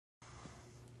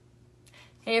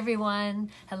Hey everyone,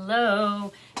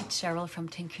 hello. It's Cheryl from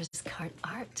Tinker's Card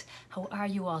Art. How are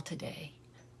you all today?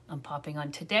 I'm popping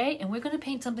on today and we're going to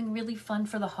paint something really fun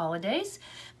for the holidays.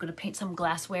 I'm going to paint some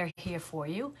glassware here for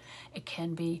you. It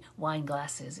can be wine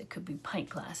glasses, it could be pint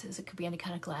glasses, it could be any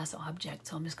kind of glass object.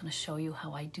 So I'm just going to show you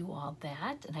how I do all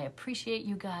that. And I appreciate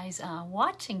you guys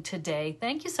watching today.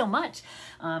 Thank you so much.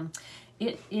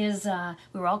 We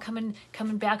were all coming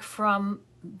back from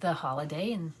the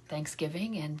holiday and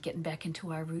Thanksgiving and getting back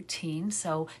into our routine.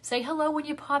 So say hello when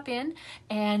you pop in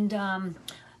and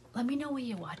let me know where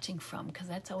you're watching from because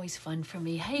that's always fun for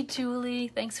me. Hey Julie,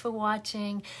 thanks for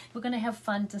watching. We're going to have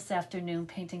fun this afternoon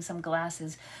painting some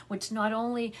glasses, which not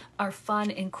only are fun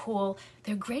and cool,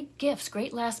 they're great gifts,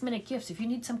 great last minute gifts. If you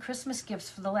need some Christmas gifts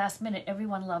for the last minute,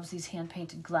 everyone loves these hand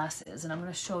painted glasses, and I'm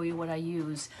going to show you what I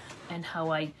use and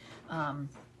how I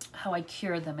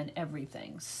cure them and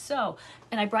everything. So,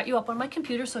 and I brought you up on my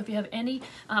computer, so if you have any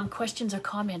questions or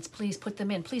comments, please put them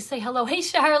in. Please say hello. Hey,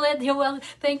 Charlotte. You're well,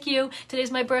 thank you.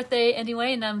 Today's my birthday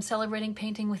anyway, and I'm celebrating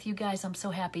painting with you guys. I'm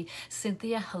so happy.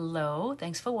 Cynthia, hello.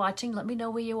 Thanks for watching. Let me know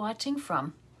where you're watching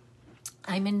from.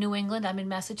 I'm in New England. I'm in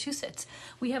Massachusetts.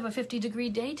 We have a 50-degree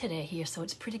day today here, so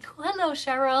it's pretty cool. Hello,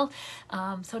 Cheryl.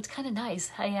 So it's kind of nice.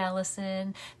 Hi,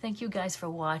 Allison. Thank you guys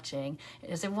for watching.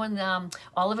 Is everyone,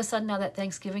 all of a sudden now that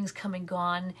Thanksgiving's come and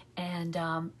gone, and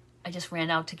I just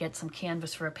ran out to get some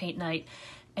canvas for a paint night,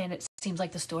 and it seems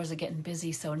like the stores are getting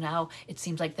busy, so now it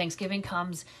seems like Thanksgiving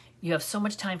comes, you have so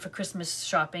much time for Christmas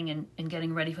shopping and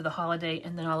getting ready for the holiday,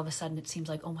 and then all of a sudden it seems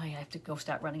like, oh my, I have to go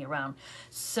start running around.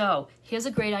 So here's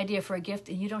a great idea for a gift,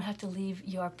 and you don't have to leave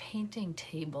your painting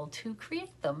table to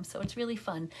create them. So it's really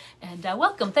fun. And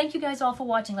welcome. Thank you guys all for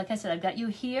watching. Like I said, I've got you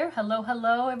here. Hello,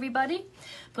 hello, everybody.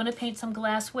 I'm going to paint some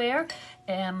glassware.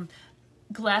 Wine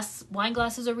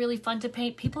glasses are really fun to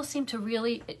paint. People seem to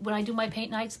really, when I do my paint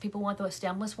nights, people want those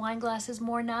stemless wine glasses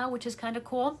more now, which is kind of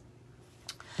cool.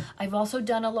 I've also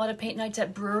done a lot of paint nights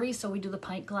at breweries, so we do the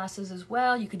pint glasses as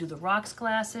well. You can do the rocks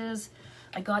glasses.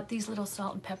 I got these little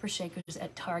salt and pepper shakers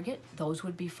at Target. Those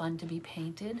would be fun to be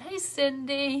painted. Hey,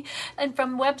 Cindy. And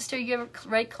from Webster, you're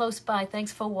right close by.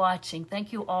 Thanks for watching.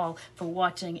 Thank you all for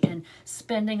watching and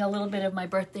spending a little bit of my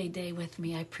birthday day with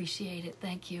me. I appreciate it.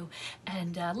 Thank you.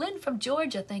 And Lynn from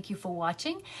Georgia, thank you for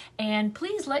watching. And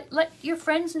please let your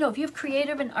friends know. If you have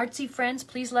creative and artsy friends,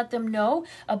 please let them know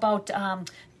about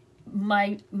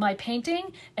my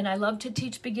painting. And I love to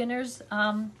teach beginners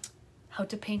how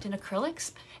to paint in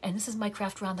acrylics, and this is my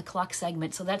craft around the clock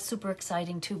segment, so that's super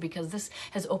exciting too, because this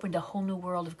has opened a whole new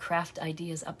world of craft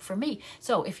ideas up for me.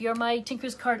 So if you're my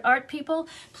Tinker's Card Art people,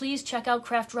 please check out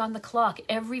Craft Around the Clock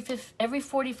every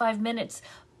 45 minutes.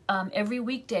 Every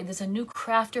weekday there's a new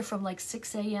crafter from like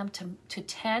 6 a.m. to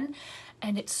 10,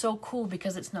 and it's so cool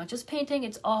because it's not just painting,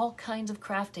 it's all kinds of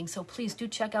crafting. So please do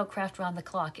check out Craft Around the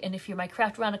Clock. And if you're my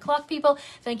Craft Around the Clock people,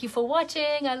 thank you for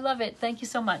watching. I love it. Thank you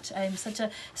so much. I'm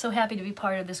so happy to be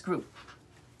part of this group.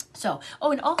 So,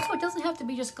 oh, and also it doesn't have to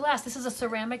be just glass. This is a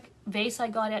ceramic vase I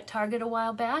got at Target a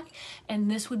while back, and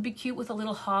this would be cute with a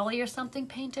little holly or something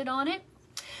painted on it.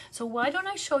 So why don't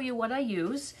I show you what I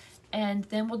use, and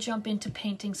then we'll jump into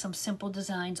painting some simple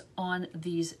designs on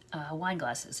these wine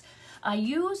glasses. I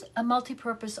use a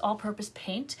multi-purpose, all-purpose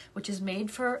paint, which is made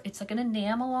for, it's like an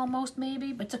enamel almost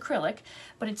maybe, but it's acrylic,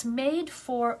 but it's made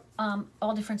for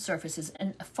all different surfaces.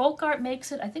 And folk art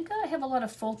makes it. I think I have a lot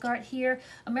of folk art here.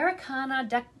 Americana,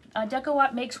 Deco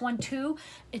Art makes one too.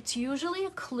 It's usually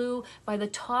a clue by the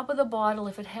top of the bottle.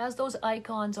 If it has those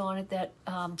icons on it that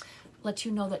lets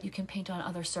you know that you can paint on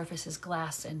other surfaces,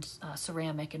 glass and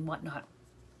ceramic and whatnot.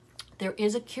 There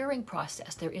is a curing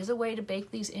process. There is a way to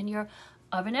bake these in your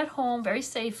oven at home very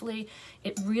safely.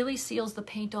 It really seals the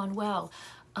paint on well.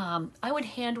 I would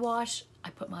hand wash. I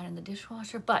put mine in the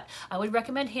dishwasher, but I would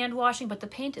recommend hand washing, but the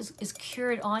paint is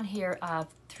cured on here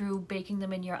through baking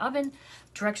them in your oven.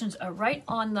 Directions are right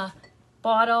on the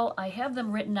bottle. I have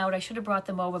them written out. I should have brought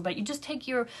them over, but you just take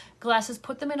your glasses,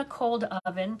 put them in a cold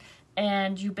oven,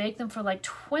 and you bake them for like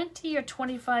 20 or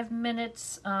 25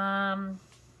 minutes, 30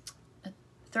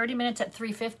 minutes at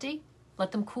 350.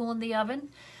 Let them cool in the oven,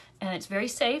 and it's very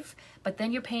safe, but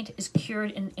then your paint is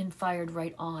cured and fired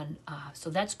right on. So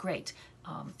that's great.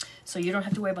 So you don't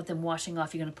have to worry about them washing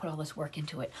off. You're going to put all this work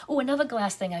into it. Oh, another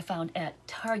glass thing I found at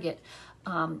Target.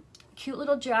 Cute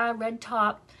little jar, red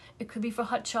top. It could be for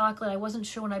hot chocolate. I wasn't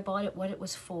sure when I bought it what it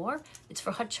was for. It's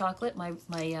for hot chocolate. My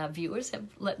viewers have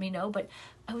let me know, but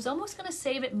I was almost going to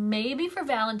save it maybe for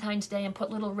Valentine's Day and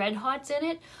put little red hots in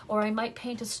it, or I might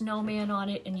paint a snowman on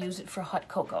it and use it for hot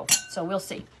cocoa. So we'll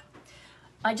see.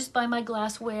 I just buy my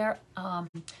glassware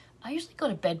I usually go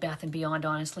to Bed Bath & Beyond,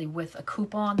 honestly, with a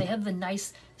coupon. They have the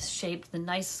nice shaped, the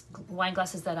nice wine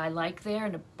glasses that I like there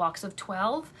in a box of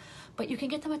 12. But you can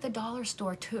get them at the dollar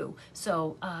store too.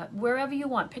 So wherever you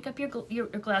want, pick up your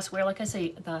glassware. Like I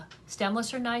say, the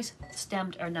stemless are nice,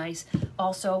 stemmed are nice.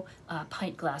 Also,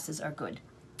 pint glasses are good.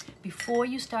 Before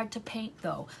you start to paint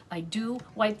though, I do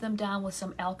wipe them down with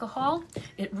some alcohol.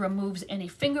 It removes any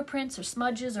fingerprints or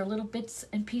smudges or little bits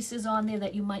and pieces on there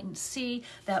that you mightn't see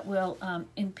that will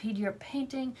impede your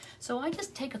painting. So I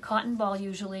just take a cotton ball,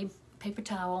 usually, paper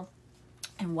towel,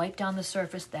 and wipe down the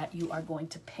surface that you are going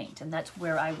to paint. And that's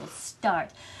where I will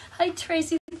start. Hi,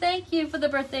 Tracy. Thank you for the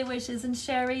birthday wishes. And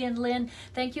Sherry and Lynn,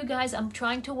 thank you guys. I'm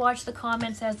trying to watch the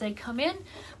comments as they come in,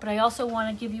 but I also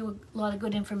want to give you a lot of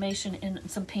good information and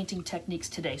some painting techniques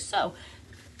today. So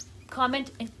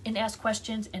comment and ask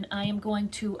questions, and I am going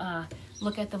to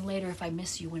look at them later if I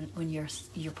miss you when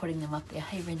you're putting them up there.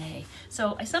 Hey, Renee.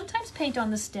 So I sometimes paint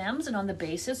on the stems and on the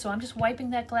bases, so I'm just wiping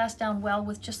that glass down well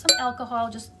with just some alcohol,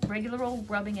 just regular old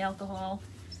rubbing alcohol.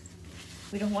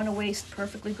 We don't want to waste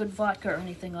perfectly good vodka or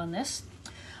anything on this.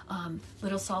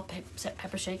 Little salt,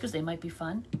 pepper shakers, they might be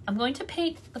fun. I'm going to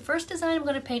paint, the first design I'm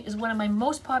going to paint is one of my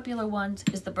most popular ones,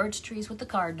 is the birch trees with the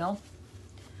cardinal.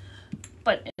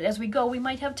 But as we go, we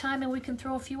might have time and we can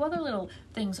throw a few other little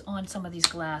things on some of these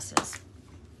glasses.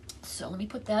 So let me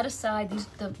put that aside.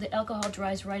 The alcohol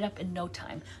dries right up in no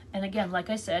time. And again, like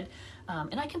I said,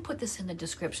 and I can put this in the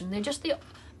description, they're just the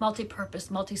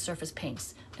multi-purpose, multi-surface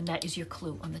paints. And that is your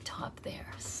clue on the top there.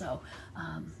 So,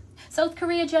 South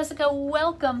Korea, Jessica,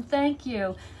 welcome. Thank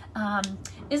you.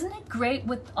 Isn't it great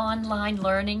with online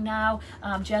learning now?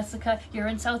 Jessica, you're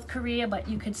in South Korea, but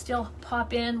you could still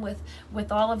pop in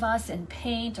with all of us and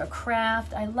paint or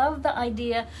craft. I love the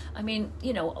idea. I mean,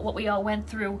 you know, what we all went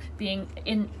through being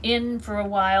in for a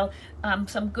while.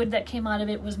 Some good that came out of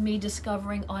it was me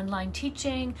discovering online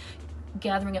teaching,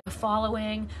 gathering a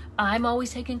following. I'm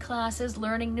always taking classes,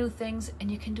 learning new things,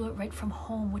 and you can do it right from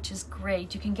home, which is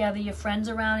great. You can gather your friends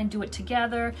around and do it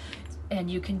together, and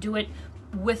you can do it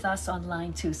with us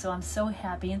online too. So I'm so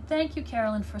happy, and thank you,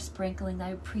 Carolyn, for sprinkling.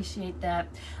 I appreciate that.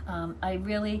 I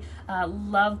really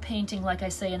love painting, like I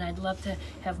say, and I'd love to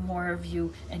have more of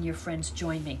you and your friends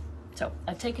join me. So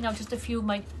I've taken out just a few of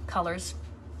my colors.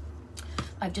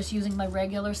 I'm just using my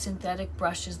regular synthetic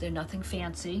brushes. They're nothing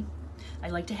fancy. I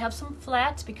like to have some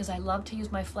flats because I love to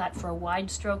use my flat for a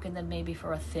wide stroke and then maybe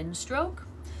for a thin stroke.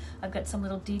 I've got some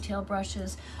little detail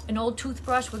brushes. An old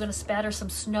toothbrush, we're going to spatter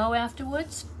some snow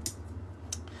afterwards.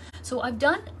 So I've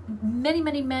done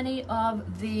many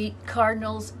of the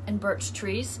cardinals and birch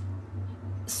trees.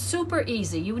 Super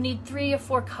easy. You need 3 or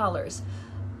 4 colors.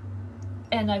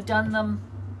 And I've done them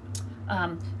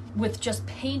with just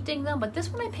painting them, but this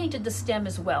one I painted the stem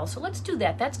as well. So let's do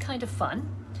that. That's kind of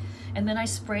fun. And then I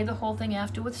spray the whole thing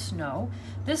after with snow.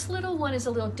 This little one is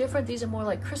a little different. These are more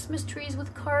like Christmas trees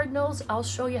with cardinals. I'll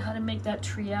show you how to make that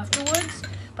tree afterwards.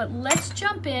 But let's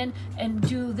jump in and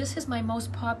do, this is my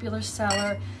most popular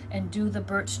seller, and do the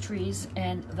birch trees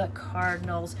and the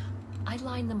cardinals. I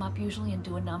line them up usually and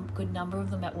do a good number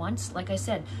of them at once. Like I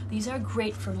said, these are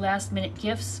great for last minute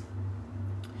gifts.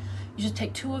 You just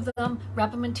take 2 of them,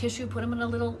 wrap them in tissue, put them in a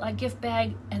little gift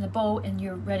bag and a bow, and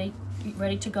you're ready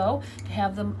to go. To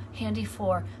have them handy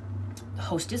for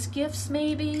hostess gifts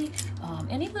maybe,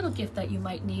 any little gift that you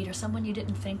might need or someone you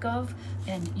didn't think of,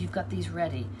 and you've got these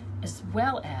ready. As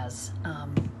well as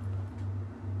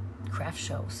craft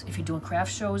shows. If you're doing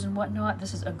craft shows and whatnot,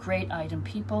 this is a great item.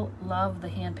 People love the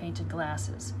hand-painted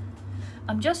glasses.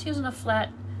 I'm just using a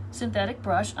flat synthetic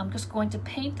brush. I'm just going to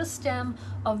paint the stem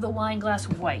of the wine glass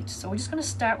white. So we're just going to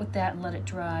start with that and let it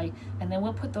dry, and then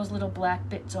we'll put those little black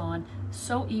bits on.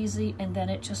 So easy, and then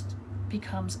it just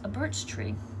becomes a birch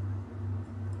tree.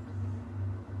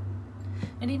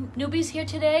 Any newbies here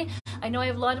today? I know I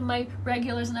have a lot of my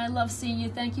regulars, and I love seeing you.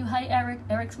 Thank you. Hi, Eric.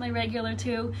 Eric's my regular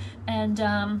too. And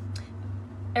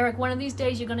Eric, one of these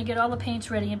days you're going to get all the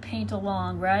paints ready and paint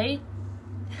along, right?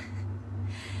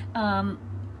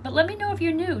 But let me know if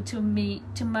you're new to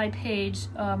my page,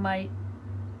 my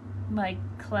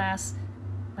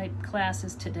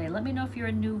classes today. Let me know if you're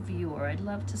a new viewer. I'd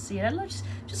love to see it. I'm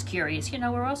just curious. You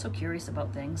know, we're also curious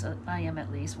about things. I am,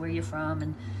 at least, where you're from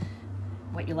and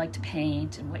what you like to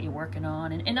paint and what you're working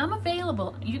on. And I'm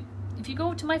available. If you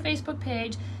go to my Facebook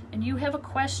page and you have a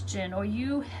question or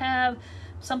you have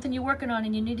something you're working on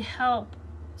and you need help,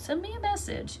 send me a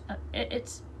message.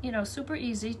 It's, you know, super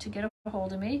easy to get a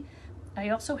hold of me. I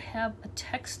also have a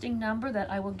texting number that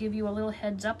I will give you a little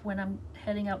heads up when I'm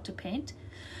heading out to paint.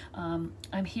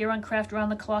 I'm here on Craft Around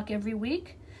the Clock every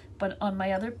week, but on my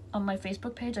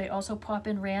Facebook page, I also pop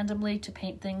in randomly to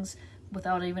paint things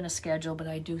without even a schedule, but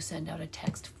I do send out a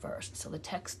text first. So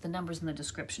the number's in the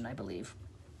description, I believe.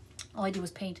 All I do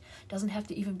is paint. Doesn't have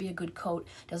to even be a good coat.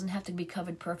 Doesn't have to be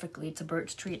covered perfectly. It's a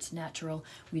birch tree. It's natural.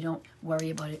 We don't worry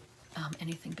about it,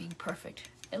 anything being perfect.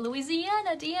 And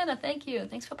Louisiana, Deanna, thank you.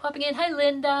 Thanks for popping in. Hi,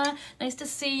 Linda. Nice to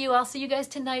see you. I'll see you guys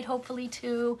tonight, hopefully,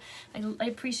 too. I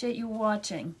appreciate you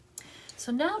watching.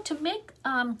 So now to make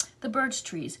the birch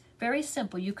trees, very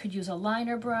simple. You could use a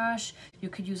liner brush. You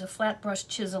could use a flat brush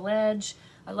chisel edge.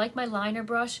 I like my liner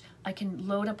brush. I can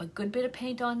load up a good bit of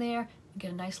paint on there and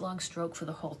get a nice long stroke for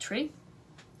the whole tree.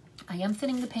 I am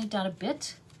thinning the paint down a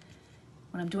bit.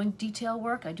 When I'm doing detail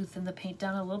work, I do thin the paint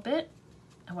down a little bit.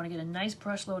 I want to get a nice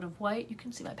brush load of white. You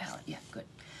can see my palette. Yeah, good.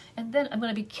 And then I'm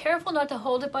going to be careful not to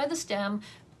hold it by the stem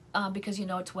because you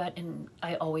know it's wet, and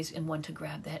I always am one to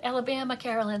grab that. Alabama,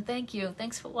 Carolyn, thank you.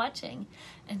 Thanks for watching.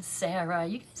 And Sarah,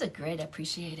 you guys are great. I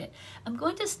appreciate it. I'm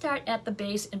going to start at the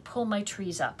base and pull my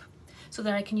trees up so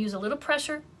that I can use a little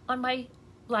pressure on my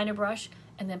liner brush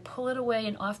and then pull it away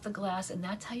and off the glass, and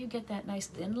that's how you get that nice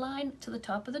thin line to the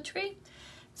top of the tree.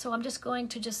 So I'm just going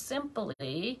to just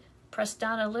simply press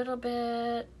down a little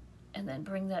bit and then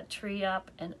bring that tree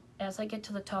up, and as I get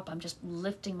to the top, I'm just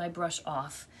lifting my brush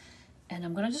off. And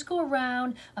I'm gonna just go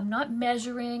around. I'm not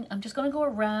measuring. I'm just gonna go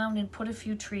around and put a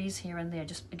few trees here and there,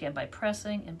 just again by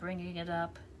pressing and bringing it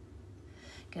up,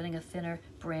 getting a thinner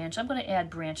branch. I'm gonna add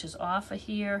branches off of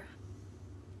here.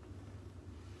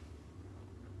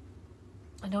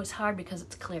 I know it's hard because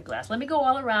it's clear glass. Let me go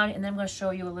all around and then I'm gonna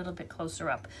show you a little bit closer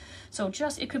up. So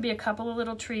it could be a couple of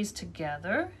little trees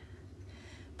together.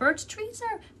 Birch trees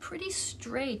are pretty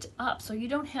straight up, so you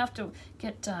don't have to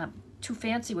get too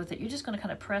fancy with it. You're just going to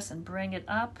kind of press and bring it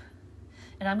up.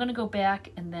 And I'm going to go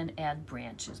back and then add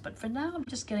branches. But for now, I'm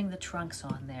just getting the trunks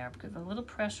on there. Give a little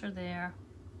pressure there.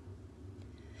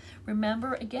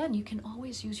 Remember, again, you can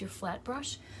always use your flat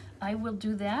brush. I will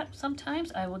do that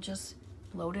sometimes. I will just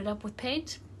load it up with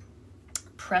paint,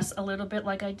 press a little bit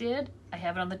like I did. I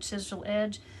have it on the chisel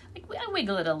edge. I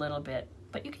wiggle it a little bit,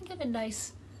 but you can get a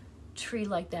nice tree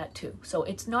like that too. So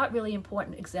it's not really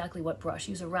important exactly what brush.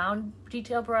 Use a round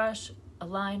detail brush, a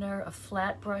liner, a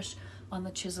flat brush on the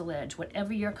chisel edge.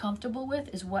 Whatever you're comfortable with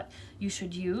is what you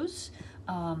should use.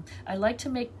 I like to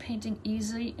make painting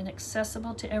easy and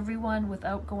accessible to everyone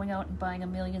without going out and buying a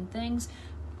million things.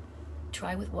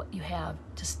 Try with what you have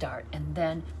to start, and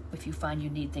then if you find you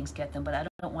need things, get them. But I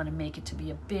don't want to make it to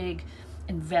be a big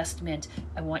investment.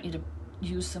 I want you to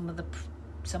use some of the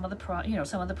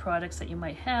products that you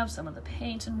might have, some of the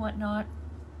paint and whatnot.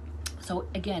 So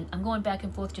again, I'm going back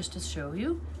and forth just to show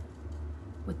you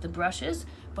with the brushes,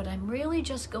 but I'm really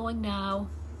just going now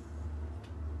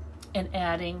and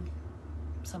adding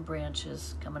some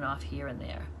branches coming off here and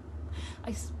there.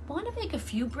 I want to make a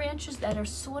few branches that are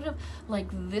sort of like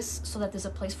this so that there's a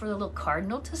place for the little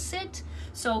cardinal to sit.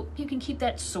 So you can keep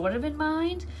that sort of in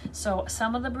mind. So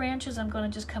some of the branches I'm going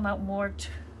to just come out more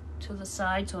to the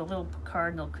side so a little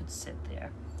cardinal could sit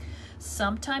there.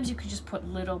 Sometimes you could just put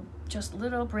little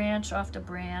branch after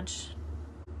branch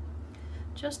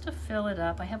just to fill it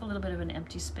up. I have a little bit of an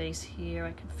empty space here.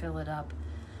 I can fill it up.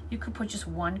 You could put just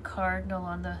one cardinal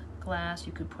on the glass.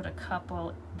 You could put a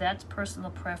couple. That's personal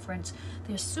preference.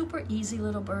 They're super easy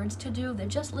little birds to do. They're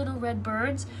just little red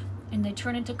birds, and they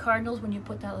turn into cardinals when you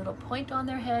put that little point on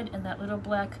their head and that little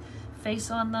black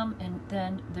face on them, and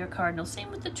then they're cardinals.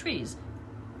 Same with the trees.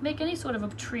 Make any sort of a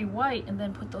tree white and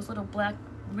then put those little black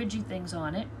ridgy things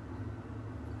on it,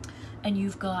 and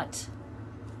you've got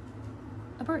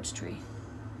a birch tree.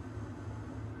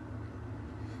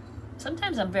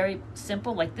 Sometimes I'm very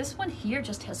simple, like this one here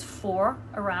just has 4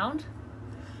 around.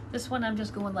 This one I'm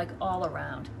just going like all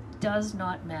around. Does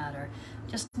not matter.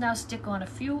 Just now stick on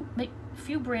make a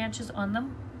few branches on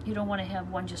them. You don't want to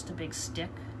have one just a big stick.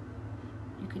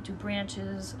 You could do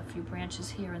branches, a few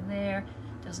branches here and there.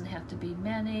 Doesn't have to be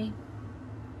many.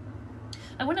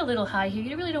 I went a little high here.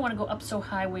 You really don't want to go up so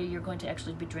high where you're going to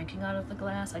actually be drinking out of the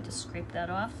glass. I just scraped that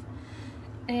off.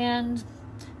 And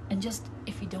just,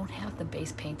 if you don't have the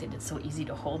base painted, it's so easy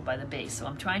to hold by the base. So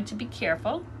I'm trying to be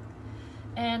careful.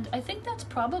 And I think that's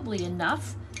probably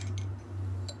enough.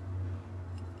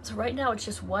 So right now it's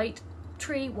just white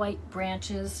tree, white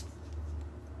branches.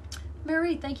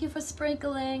 Marie, thank you for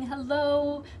sprinkling.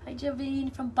 Hello. Hi,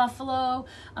 Javine from Buffalo.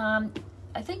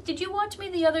 I think, did you watch me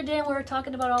the other day and we were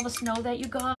talking about all the snow that you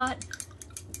got?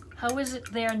 How is it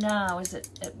there now?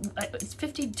 It's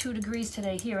 52 degrees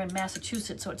today here in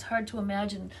Massachusetts, so it's hard to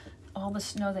imagine all the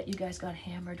snow that you guys got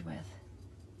hammered with.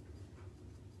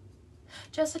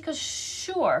 Jessica,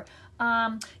 sure.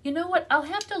 You know what? I'll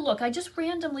have to look. I just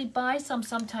randomly buy some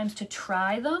sometimes to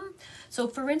try them. So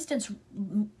for instance,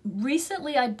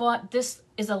 recently I bought, this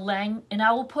is a Lang, and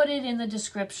I will put it in the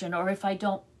description, or if I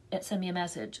don't, send me a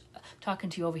message. I'm talking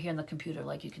to you over here on the computer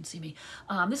like you can see me.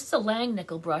 This is a Lang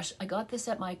nickel brush. I got this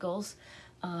at Michael's.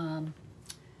 I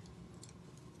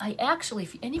actually,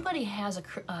 if anybody has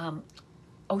a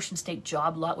Ocean State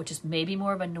Job Lot, which is maybe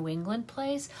more of a New England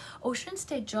place. Ocean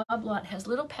State Job Lot has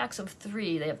little packs of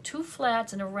 3. They have 2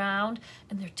 flats and a round,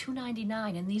 and they're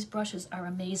 $2.99. And these brushes are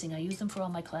amazing. I use them for all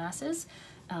my classes.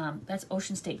 That's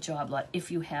Ocean State Job Lot if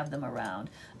you have them around.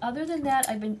 Other than that,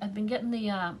 I've been getting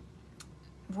the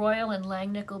Royal and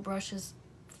Lang nickel brushes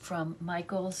from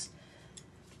Michael's.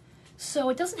 So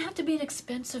it doesn't have to be an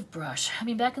expensive brush. I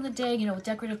mean, back in the day, you know, with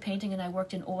decorative painting and I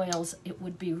worked in oils, it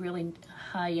would be really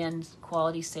high-end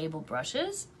quality sable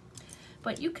brushes.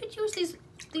 But you could use these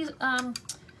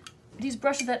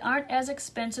brushes that aren't as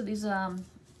expensive. These,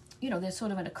 you know, they're sort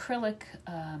of an acrylic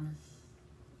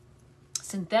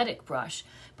synthetic brush.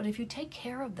 But if you take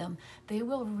care of them, they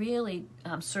will really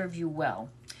serve you well.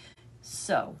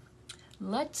 So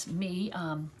let me,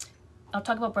 I'll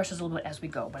talk about brushes a little bit as we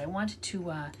go, but I wanted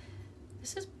to,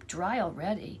 this is dry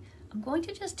already. I'm going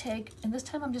to just take, and this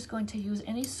time I'm just going to use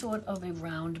any sort of a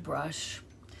round brush.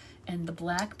 And the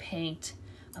black paint,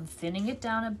 I'm thinning it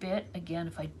down a bit. Again,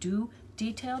 if I do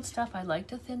detailed stuff, I like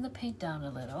to thin the paint down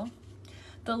a little.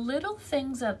 The little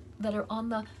things that are on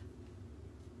the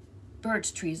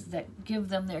birch trees that give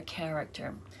them their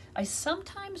character. I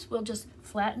sometimes will just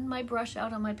flatten my brush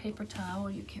out on my paper towel.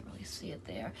 You can't really see it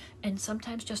there. And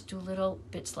sometimes just do little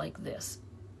bits like this.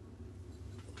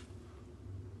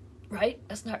 Right?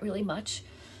 That's not really much.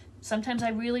 Sometimes I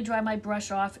really dry my brush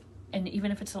off, and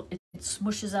even if it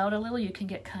smushes out a little, you can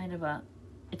get kind of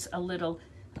it's a little,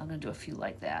 I'm gonna do a few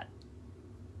like that.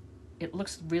 It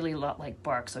looks really a lot like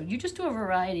bark. So you just do a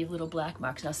variety of little black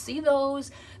marks. Now see those?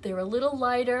 They're a little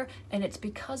lighter, and it's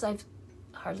because I've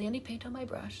hardly any paint on my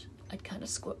brush. I'd kind of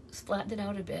flattened it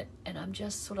out a bit, and I'm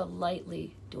just sort of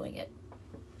lightly doing it.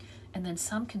 And then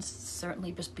some can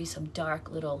certainly just be some dark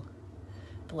little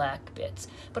black bits.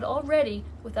 But already,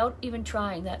 without even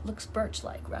trying, that looks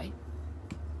birch-like, right?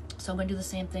 So I'm going to do the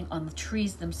same thing on the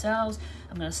trees themselves.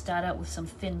 I'm going to start out with some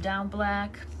thinned down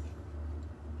black.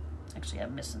 Actually,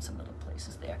 I'm missing some little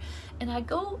places there. And I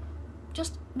go,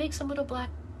 just make some little black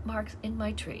marks in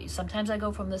my trees. Sometimes I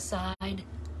go from the side.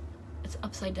 It's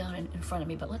upside down in front of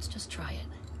me, but let's just try it.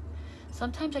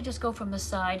 Sometimes I just go from the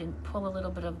side and pull a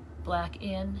little bit of black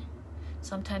in.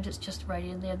 Sometimes it's just right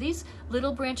in there. These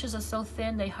little branches are so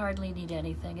thin, they hardly need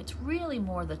anything. It's really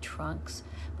more the trunks.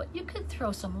 But you could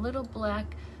throw some little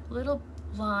black, little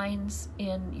lines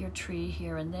in your tree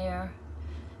here and there.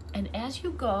 And as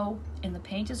you go, and the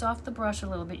paint is off the brush a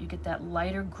little bit, you get that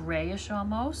lighter grayish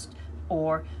almost,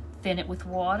 or thin it with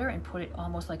water and put it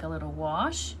almost like a little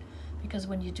wash. Because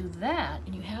when you do that,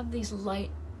 and you have these light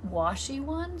washy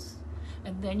ones,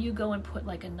 and then you go and put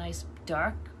like a nice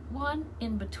dark one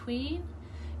in between,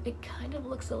 it kind of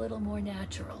looks a little more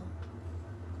natural.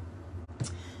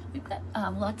 We've got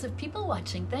lots of people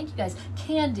watching. Thank you guys.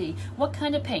 Candy, what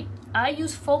kind of paint? I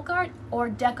use folk art or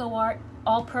deco art,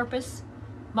 all-purpose,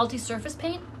 multi-surface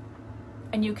paint,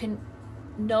 and you can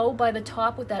know by the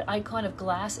top with that icon of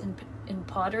glass in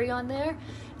pottery on there.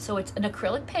 So it's an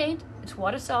acrylic paint, it's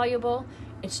water soluble,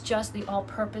 it's just the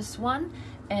all-purpose one.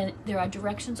 And there are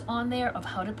directions on there of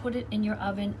how to put it in your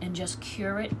oven and just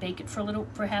cure it, bake it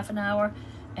for half an hour,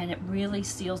 and it really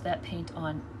seals that paint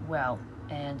on well.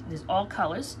 And there's all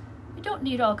colors. You don't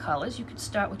need all colors. You could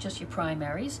start with just your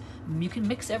primaries. You can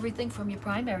mix everything from your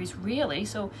primaries, really,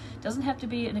 so it doesn't have to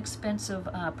be an expensive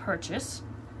purchase.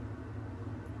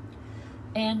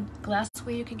 And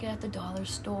glassware you can get at the dollar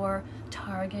store,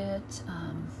 Target.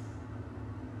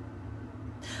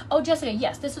 Oh, Jessica,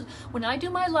 yes, this is, when I do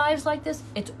my lives like this,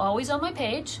 it's always on my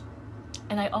page,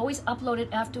 and I always upload it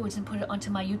afterwards and put it onto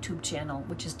my YouTube channel,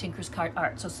 which is Tinker's Cart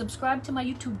Art. So subscribe to my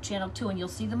YouTube channel too, and you'll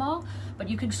see them all. But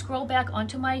you can scroll back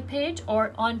onto my page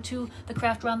or onto the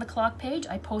Craft Round the Clock page.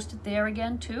 I post it there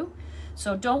again too.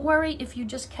 So don't worry if you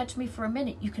just catch me for a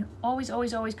minute. You can always,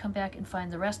 always, always come back and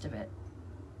find the rest of it.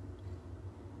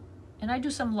 And I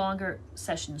do some longer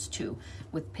sessions too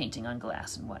with painting on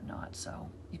glass and whatnot,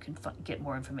 so you can get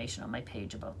more information on my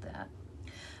page about that.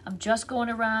 I'm just going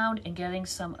around and getting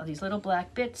some of these little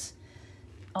black bits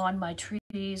on my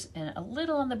trees and a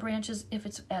little on the branches if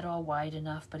it's at all wide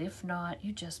enough, but if not,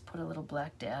 you just put a little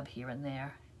black dab here and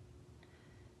there.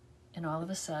 And all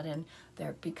of a sudden,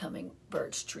 they're becoming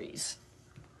birch trees.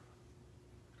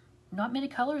 Not many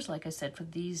colors, like I said, for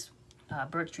these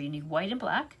birch trees. You need white and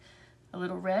black, a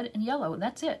little red and yellow, and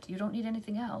that's it. You don't need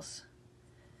anything else.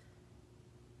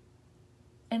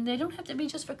 And they don't have to be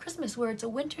just for Christmas where it's a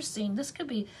winter scene. This could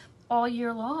be all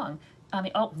year long. I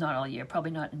mean, oh, not all year,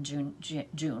 probably not in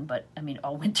June, but I mean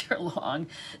all winter long.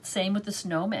 Same with the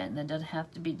snowman. That doesn't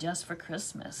have to be just for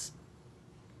Christmas.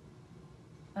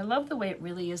 I love the way it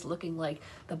really is looking like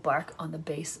the bark on the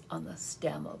base, on the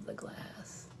stem of the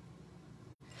glass.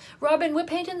 Robin, we're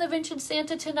painting the Vincent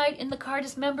Santa tonight in the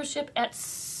Cardinals membership at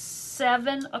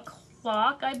 7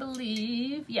 o'clock, I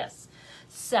believe. Yes,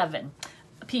 7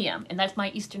 p.m. And that's my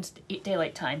Eastern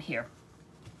Daylight Time here.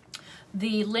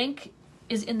 The link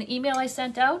is in the email I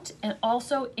sent out and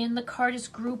also in the Cardinals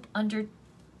group under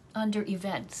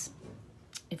events.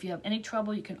 If you have any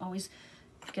trouble, you can always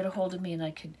get a hold of me and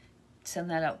I could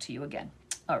send that out to you again.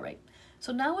 All right.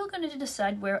 So now we're going to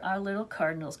decide where our little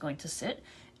cardinal is going to sit.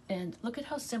 And look at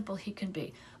how simple he can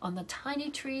be. On the tiny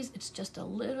trees, it's just a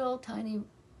little tiny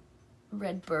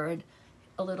red bird,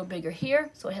 a little bigger here.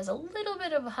 So it has a little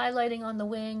bit of highlighting on the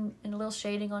wing and a little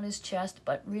shading on his chest,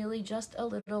 but really just a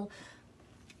little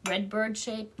red bird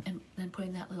shape, and then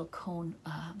putting that little cone,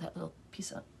 that little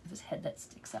piece of his head that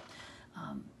sticks up.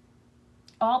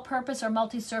 All-purpose or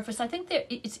multi-surface. I think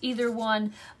it's either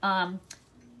one.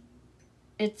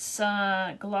 It's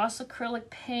gloss acrylic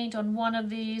paint on one of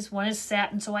these. One is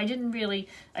satin, so I didn't really,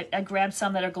 I grabbed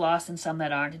some that are gloss and some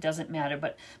that aren't. It doesn't matter,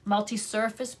 but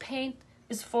multi-surface paint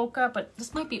is Foca, but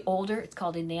this might be older. It's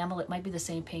called enamel. It might be the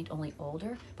same paint, only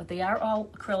older, but they are all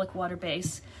acrylic water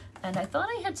base. And I thought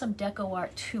I had some Deco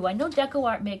Art too. I know Deco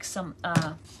Art makes some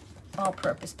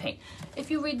all-purpose paint.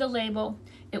 If you read the label,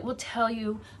 it will tell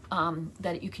you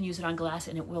that you can use it on glass,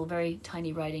 and it will, very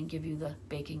tiny writing, give you the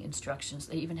baking instructions.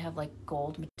 They even have like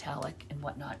gold, metallic, and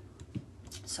whatnot.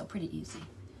 So pretty easy.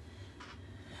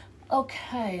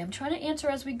 Okay, I'm trying to answer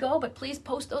as we go, but please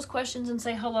post those questions and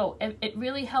say hello. It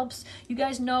really helps. You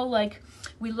guys know, like,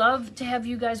 we love to have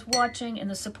you guys watching, and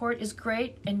the support is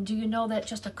great. And do you know that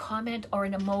just a comment or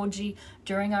an emoji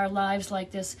during our lives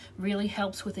like this really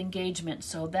helps with engagement?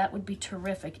 So that would be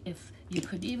terrific if you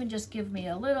could even just give me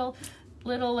a little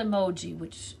emoji,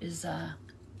 which is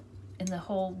in the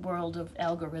whole world of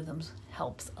algorithms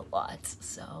helps a lot.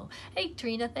 So, hey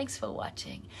Trina, thanks for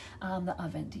watching. The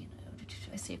oven, do you know?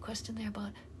 I see a question there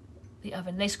about the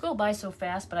oven. They scroll by so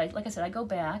fast, but like I said, I go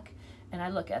back and I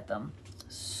look at them.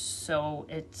 So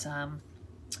it's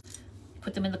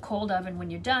put them in the cold oven when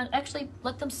you're done. Actually,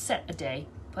 let them set a day.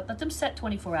 Let them set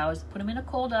 24 hours. Put them in a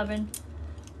cold oven,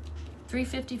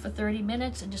 350 for 30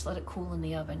 minutes, and just let it cool in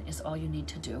the oven is all you need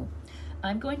to do.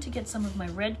 I'm going to get some of my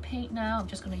red paint now. I'm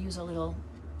just going to use a little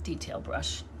detail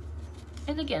brush.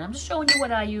 And again, I'm just showing you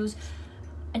what I use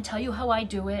and tell you how I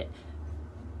do it.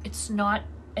 It's not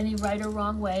any right or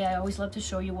wrong way. I always love to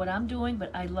show you what I'm doing, but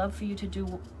I love for you to do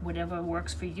whatever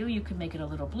works for you. You could make it a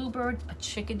little bluebird. A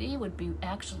chickadee would be,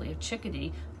 actually a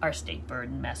chickadee, our state bird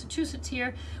in Massachusetts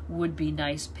here, would be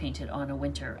nice painted on a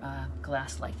winter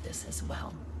glass like this as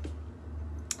well.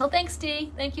 Well, thanks,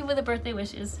 Dee. Thank you for the birthday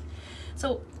wishes.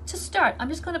 So to start, I'm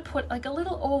just going to put like a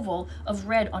little oval of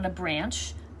red on a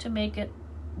branch to make it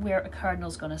where a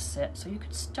cardinal's going to sit. So you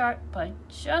could start by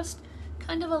just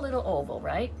kind of a little oval,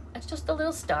 right? That's just a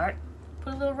little start.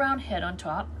 Put a little round head on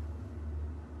top.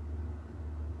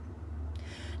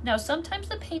 Now, sometimes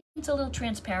the paint's a little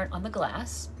transparent on the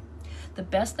glass. The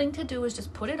best thing to do is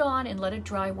just put it on and let it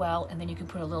dry well, and then you can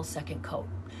put a little second coat.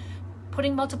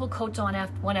 Putting multiple coats on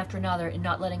one after another and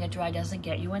not letting it dry doesn't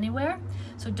get you anywhere.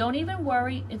 So don't even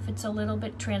worry if it's a little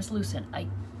bit translucent. I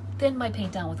thin my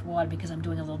paint down with water because I'm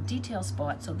doing a little detail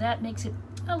spot, so that makes it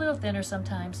a little thinner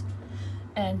sometimes.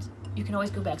 And you can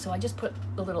always go back. So I just put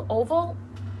a little oval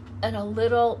and a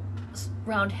little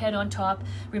round head on top.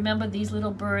 Remember, these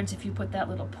little birds, if you put that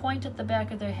little point at the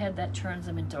back of their head, that turns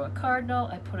them into a cardinal.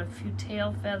 I put a few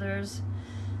tail feathers,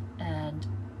 and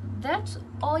that's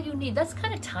all you need. That's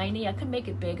kind of tiny. I could make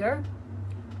it bigger,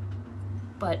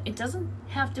 but it doesn't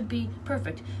have to be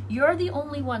perfect. You're the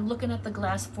only one looking at the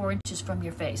glass 4 inches from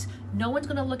your face. No one's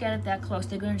going to look at it that close.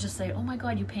 They're going to just say, oh my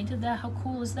God, you painted that? How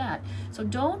cool is that? So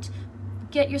don't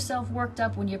get yourself worked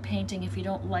up when you're painting if you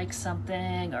don't like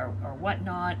something or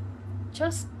whatnot.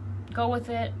 Just go with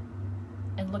it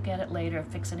and look at it later,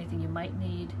 fix anything you might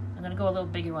need. I'm going to go a little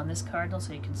bigger on this cardinal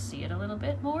so you can see it a little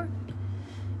bit more.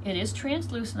 It is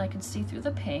translucent. I can see through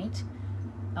the paint.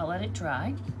 I'll let it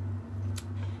dry.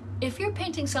 If you're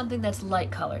painting something that's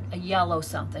light colored, a yellow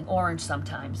something, orange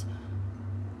sometimes,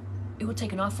 it would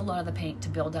take an awful lot of the paint to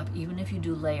build up, even if you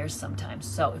do layers sometimes.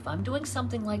 So if I'm doing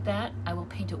something like that, I will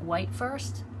paint it white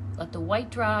first, let the white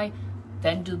dry,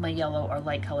 then do my yellow or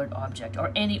light colored object,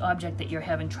 or any object that you're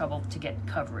having trouble to get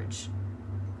coverage.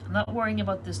 I'm not worrying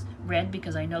about this red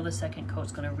because I know the second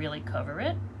coat's going to really cover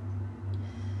it.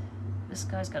 This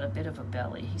guy's got a bit of a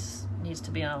belly. He needs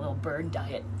to be on a little bird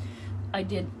diet. I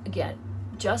did, again,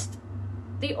 just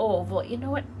the oval. You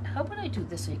know what? How about I do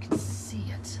this so you can see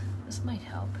it? This might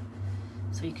help.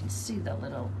 So you can see the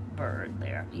little bird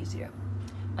there easier.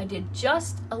 I did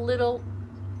just a little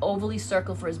ovally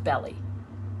circle for his belly.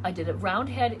 I did a round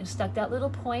head and stuck that little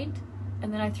point,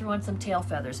 and then I threw on some tail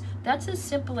feathers. That's as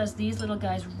simple as these little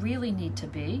guys really need to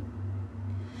be.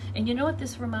 And you know what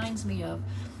this reminds me of?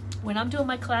 When I'm doing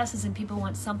my classes and people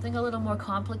want something a little more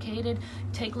complicated,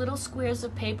 take little squares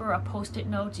of paper or Post-it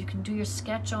notes. You can do your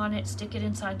sketch on it, stick it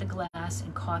inside the glass,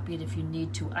 and copy it if you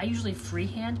need to. I usually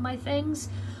freehand my things,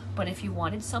 but if you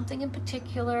wanted something in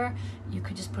particular, you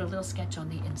could just put a little sketch on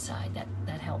the inside.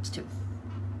 That helps too.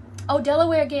 Oh,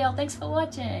 Delaware Gale, thanks for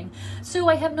watching. Sue,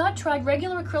 I have not tried.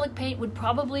 Regular acrylic paint would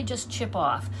probably just chip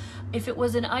off. If it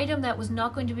was an item that was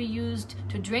not going to be used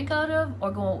to drink out of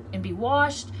or go and be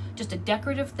washed, just a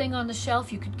decorative thing on the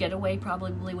shelf, you could get away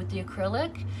probably with the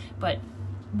acrylic. But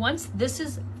once this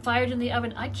is fired in the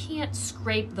oven, I can't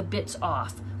scrape the bits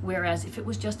off. Whereas if it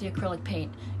was just the acrylic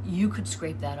paint, you could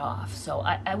scrape that off. So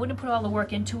I wouldn't put all the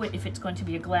work into it. If it's going to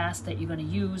be a glass that you're going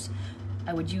to use,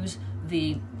 I would use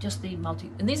just the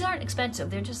multi, and these aren't expensive.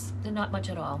 They're not much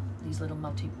at all, these little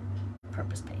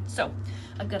multi-purpose paints. So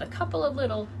I've got a couple of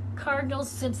little Cardinals.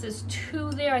 Since there's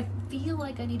two there, I feel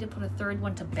like I need to put a third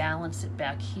one to balance it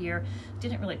back here.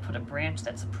 Didn't really put a branch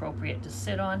that's appropriate to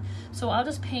sit on. So I'll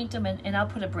just paint them and I'll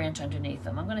put a branch underneath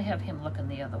them. I'm gonna have him looking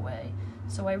the other way.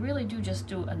 So I really do just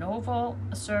do an oval,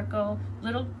 a circle,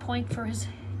 little point for his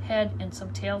head and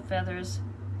some tail feathers.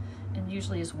 And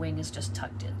usually his wing is just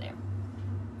tucked in there.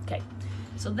 Okay,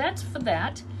 so that's for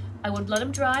that. I would let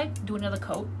them dry, do another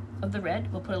coat of the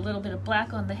red. We'll put a little bit of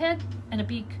black on the head and a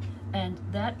beak, and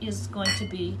that is going to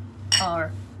be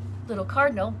our little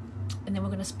cardinal. And then we're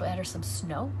going to splatter some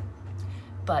snow.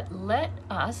 But let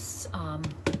us,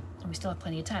 we still have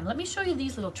plenty of time. Let me show you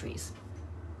these little trees,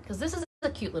 because this is a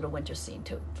cute little winter scene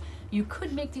too. You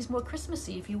could make these more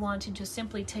Christmassy if you wanted to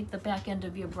simply take the back end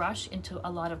of your brush into a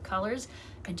lot of colors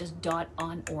and just dot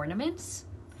on ornaments.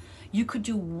 You could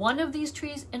do one of these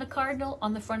trees in a cardinal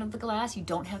on the front of the glass. You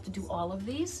don't have to do all of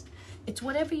these. It's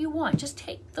whatever you want. Just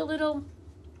take the little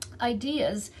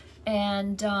ideas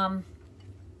and then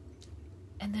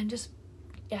just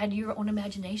add your own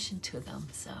imagination to them.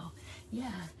 So,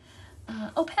 yeah.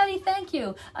 Oh, Patty, thank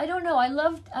you. I don't know. I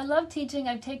love teaching.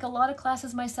 I take a lot of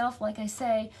classes myself, like I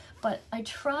say, but I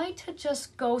try to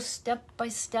just go step by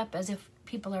step as if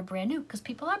people are brand new, because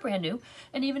people are brand new.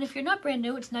 And even if you're not brand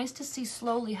new, it's nice to see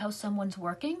slowly how someone's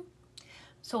working.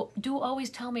 So do always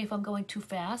tell me if I'm going too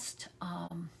fast.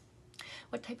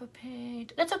 What type of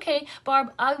paint? That's okay,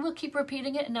 Barb. I will keep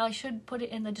repeating it, and I should put it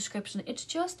in the description. It's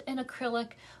just an acrylic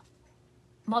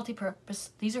multi-purpose.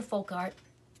 These are folk art.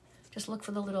 Just look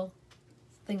for the little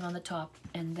thing on the top,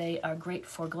 and they are great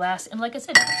for glass. And like I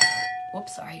said,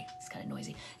 whoops, sorry, it's kind of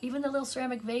noisy. Even the little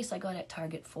ceramic vase I got at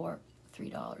Target for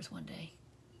 $3 one day.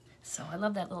 So I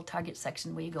love that little Target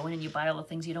section where you go in and you buy all the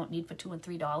things you don't need for $2 and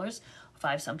 $3,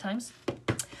 $5 sometimes.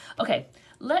 Okay,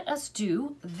 let us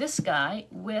do this guy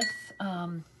with,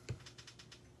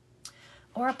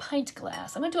 or a pint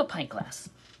glass. I'm gonna do a pint glass.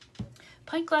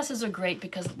 Pint glasses are great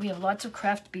because we have lots of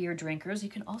craft beer drinkers. You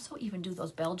can also even do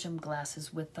those Belgium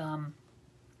glasses with,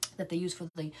 that they use for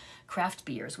the craft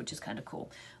beers, which is kind of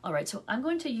cool. All right, so I'm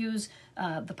going to use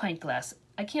the pint glass.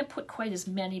 I can't put quite as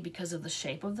many because of the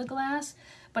shape of the glass,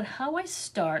 but how I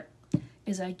start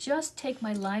is I just take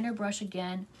my liner brush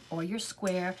again, or your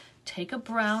square, take a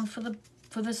brown for the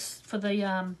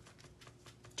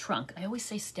trunk. I always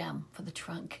say stem for the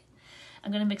trunk.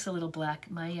 I'm gonna mix a little black.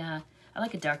 I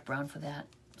like a dark brown for that,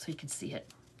 so you can see it.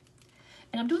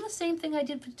 And I'm doing the same thing I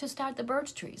did to start the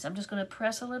birch trees. I'm just gonna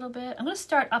press a little bit. I'm gonna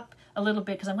start up a little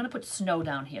bit because I'm gonna put snow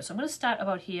down here. So I'm gonna start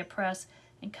about here, press,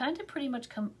 and kind of pretty much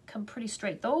come pretty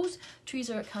straight. Those trees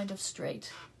are kind of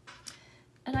straight.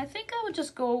 And I think I would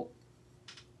just go,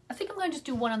 I think I'm gonna just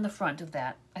do one on the front of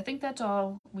that. I think that's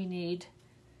all we need.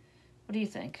 What do you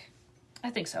think? I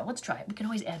think so. Let's try it. We can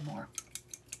always add more.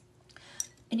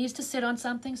 It needs to sit on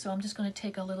something, so I'm just gonna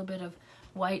take a little bit of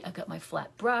white. I've got my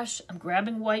flat brush. I'm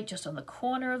grabbing white just on the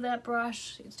corner of that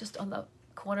brush. It's just on the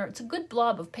corner. It's a good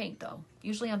blob of paint though.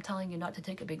 Usually I'm telling you not to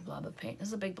take a big blob of paint. This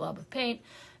is a big blob of paint,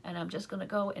 and I'm just gonna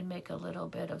go and make a little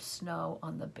bit of snow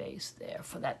on the base there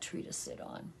for that tree to sit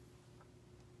on.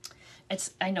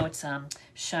 I know it's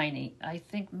shiny. I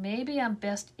think maybe I'm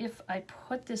best if I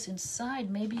put this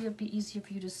inside. Maybe it'd be easier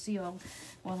for you to see while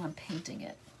I'm painting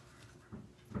it.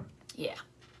 Yeah.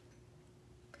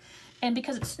 And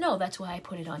because it's snow, that's why I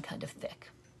put it on kind of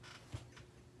thick.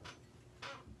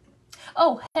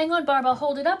 Oh, hang on, Barb, I'll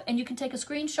hold it up and you can take a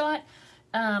screenshot.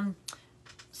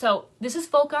 So this is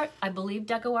folk art. I believe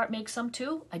Deco Art makes some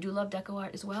too. I do love Deco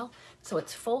Art as well. So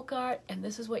it's folk art, and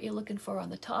this is what you're looking for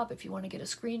on the top. If you want to get a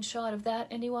screenshot of that,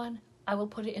 anyone, I will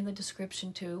put it in the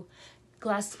description too.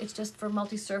 Glass, it's just for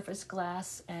multi-surface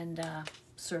glass and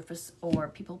surface, or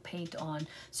people paint on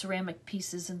ceramic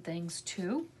pieces and things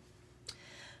too.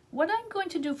 What I'm going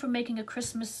to do for making a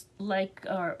Christmas-like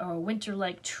or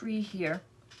winter-like tree here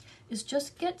is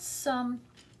just get some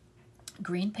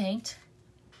green paint.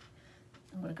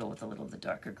 I'm going to go with a little of the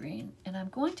darker green, and I'm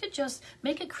going to just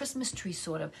make a Christmas tree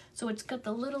sort of. So it's got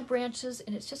the little branches,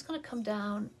 and it's just going to come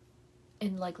down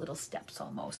in like little steps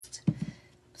almost.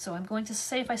 So I'm going to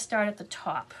say, if I start at the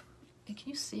top, and can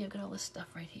you see I've got all this stuff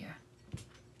right here?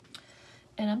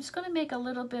 And I'm just going to make a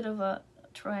little bit of a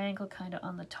triangle kind of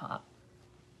on the top.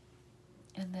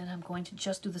 And then I'm going to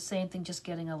just do the same thing, just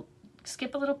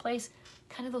skip a little place,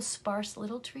 kind of those sparse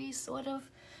little trees sort of,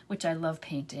 which I love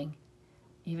painting.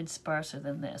 Even sparser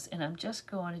than this, and I'm just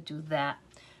going to do that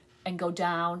and go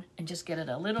down and just get it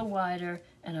a little wider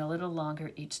and a little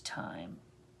longer each time.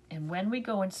 And when we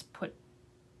go and put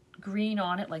green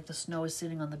on it, like the snow is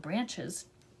sitting on the branches,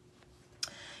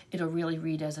 it'll really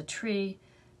read as a tree.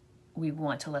 We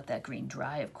want to let that green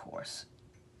dry, of course,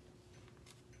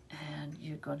 and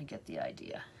you're going to get the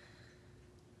idea.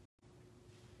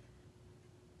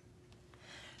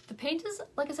 The paint is,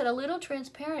 like I said, a little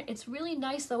transparent. It's really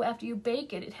nice, though, after you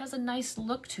bake it. It has a nice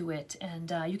look to it,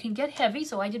 and you can get heavy,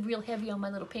 so I did real heavy on my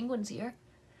little penguins here.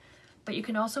 But you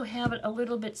can also have it a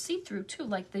little bit see-through, too,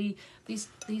 like I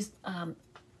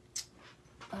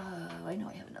know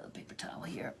I have another paper towel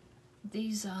here.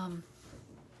 These are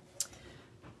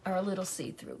a little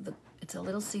see-through. It's a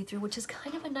little see-through, which is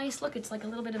kind of a nice look. It's like a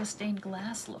little bit of a stained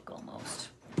glass look, almost.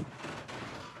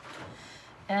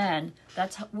 And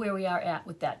that's where we are at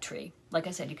with that tree. Like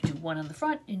I said, you can do one on the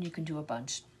front and you can do a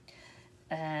bunch.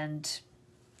 And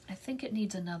I think it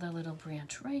needs another little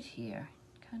branch right here.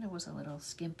 Kind of was a little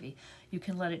skimpy. You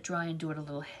can let it dry and do it a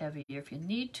little heavier if you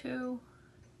need to.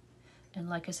 And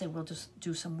like I said, we'll just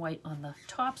do some white on the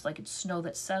tops, like it's snow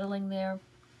that's settling there.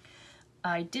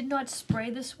 I did not spray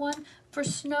this one for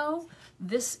snow.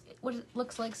 This, what it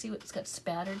looks like, see, it's got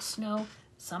spattered snow.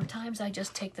 Sometimes I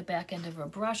just take the back end of a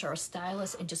brush or a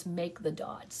stylus and just make the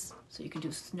dots. So you can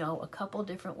do snow a couple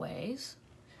different ways.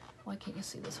 Why can't you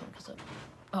see this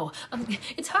one?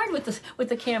 It's hard with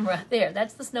the camera. There,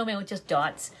 that's the snowman with just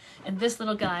dots. And this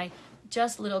little guy,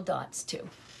 just little dots too.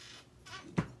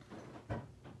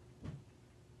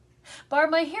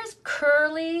 Barb, my hair's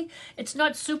curly. It's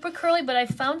not super curly, but I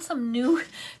found some new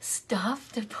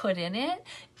stuff to put in it.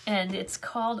 And it's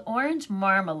called Orange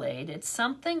Marmalade. It's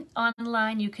something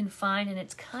online you can find, and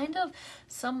it's kind of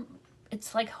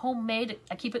it's like homemade.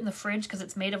 I keep it in the fridge because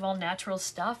it's made of all natural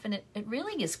stuff, and it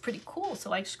really is pretty cool.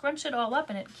 So I scrunch it all up,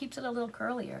 and it keeps it a little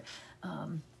curlier.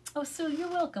 Oh, Sue, you're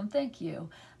welcome. Thank you.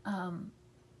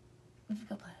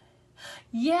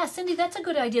 Yeah, Cindy, that's a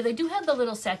good idea. They do have the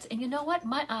little sets, and you know what?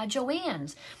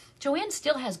 Joann's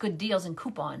still has good deals and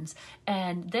coupons,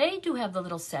 and they do have the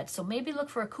little sets. So maybe look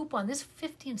for a coupon. There's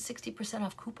 50 and 60%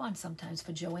 off coupons sometimes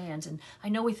for Joann's, and I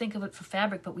know we think of it for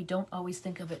fabric, but we don't always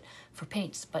think of it for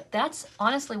paints. But that's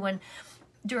honestly when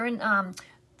during the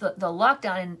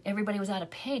lockdown and everybody was out of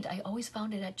paint, I always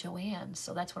found it at Joann's.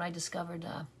 So that's when I discovered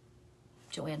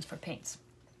Joann's for paints.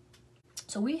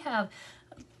 So we have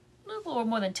a little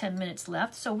more than 10 minutes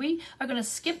left. So we are going to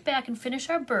skip back and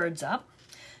finish our birds up.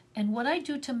 And what I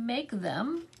do to make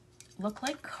them look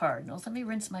like cardinals, let me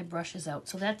rinse my brushes out.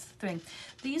 So that's the thing.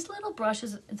 These little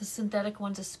brushes, the synthetic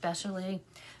ones especially,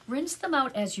 rinse them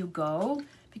out as you go,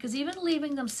 because even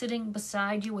leaving them sitting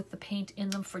beside you with the paint in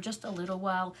them for just a little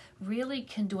while really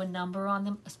can do a number on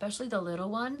them, especially the little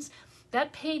ones.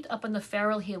 That paint up in the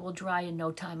ferrule here will dry in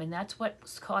no time, and that's what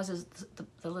causes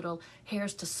the little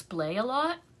hairs to splay a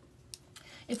lot.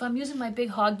 If I'm using my big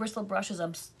hog bristle brushes,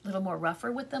 I'm a little more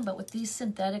rougher with them, but with these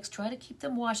synthetics, try to keep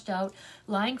them washed out,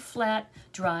 lying flat,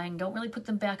 drying. Don't really put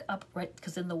them back up, right,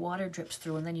 because then the water drips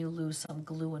through and then you lose some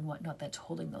glue and whatnot that's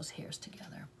holding those hairs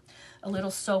together. A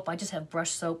little soap. I just have brush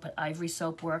soap, but ivory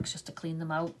soap works just to clean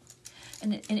them out.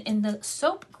 And the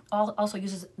soap also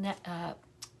uses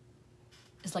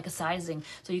is like a sizing,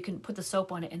 so you can put the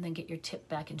soap on it and then get your tip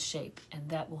back in shape, and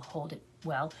that will hold it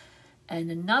well. And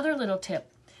another little tip,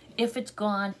 if it's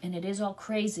gone and it is all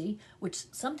crazy, which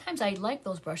sometimes I like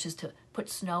those brushes to put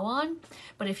snow on,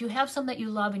 but if you have some that you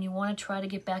love and you want to try to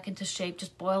get back into shape,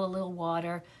 just boil a little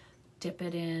water, dip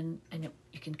it in, and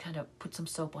you can kind of put some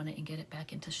soap on it and get it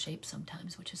back into shape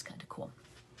sometimes, which is kind of cool.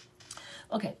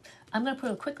 Okay, I'm going to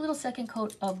put a quick little second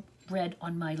coat of red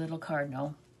on my little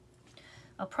cardinal.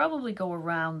 I'll probably go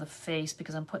around the face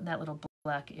because I'm putting that little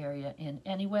black area in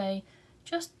anyway.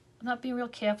 Just not being real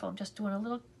careful. I'm just doing a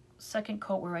little second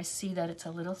coat where I see that it's a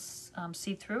little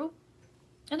see-through.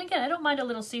 And again, I don't mind a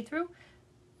little see-through.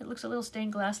 It looks a little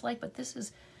stained glass-like, but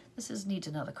this needs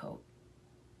another coat.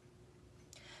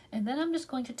 And then I'm just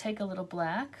going to take a little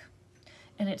black,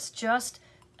 and it's just,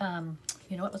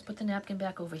 you know what, let's put the napkin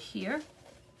back over here.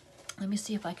 Let me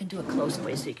see if I can do a close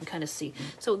away so you can kind of see.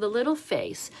 So the little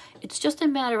face, it's just a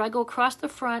matter, I go across the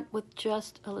front with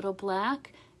just a little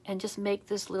black and just make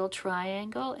this little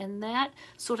triangle, and that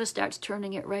sort of starts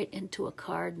turning it right into a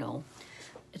cardinal.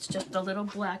 It's just a little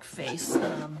black face.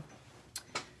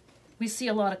 We see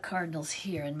a lot of cardinals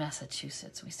here in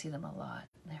Massachusetts. We see them a lot.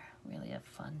 They're really a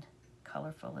fun,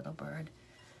 colorful little bird.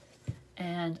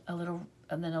 And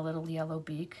then a little yellow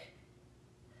beak.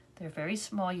 They're very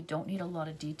small. You don't need a lot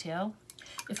of detail.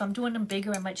 If I'm doing them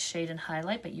bigger, I might shade and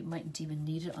highlight, but you mightn't even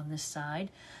need it on this side.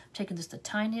 I'm taking just the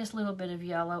tiniest little bit of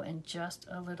yellow and just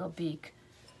a little beak.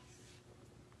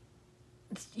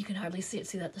 You can hardly see it.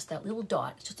 See that? Just that little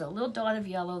dot. It's just a little dot of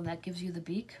yellow, and that gives you the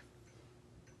beak.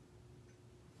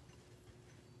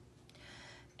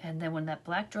 And then when that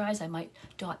black dries, I might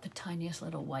dot the tiniest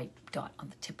little white dot on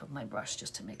the tip of my brush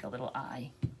just to make a little eye.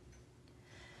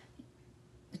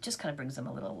 It just kind of brings them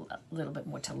a little bit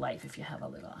more to life if you have a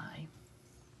little eye.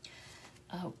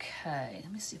 Okay,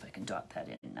 let me see if I can dot that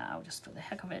in now, just for the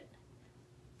heck of it.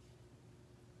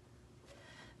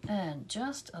 And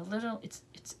just a little, it's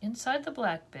inside the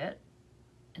black bit,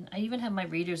 and I even have my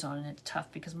readers on, and it's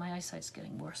tough because my eyesight's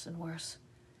getting worse and worse.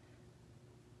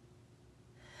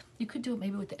 You could do it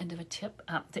maybe with the end of a tip,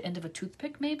 the end of a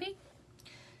toothpick maybe.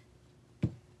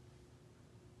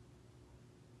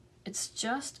 It's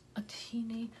just a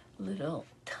teeny little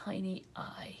tiny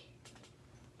eye.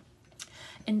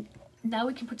 And now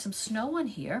we can put some snow on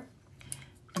here,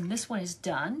 and this one is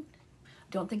done.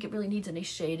 Don't think it really needs any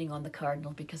shading on the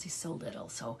cardinal because he's so little.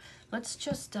 So let's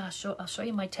just I'll show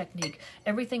you my technique.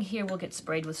 Everything here will get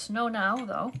sprayed with snow now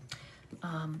though.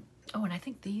 Oh, and I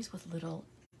think these with little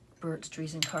birch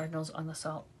trees and cardinals on the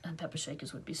salt and pepper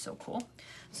shakers would be so cool.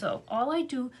 So all I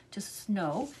do to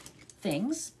snow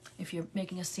things, if you're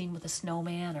making a scene with a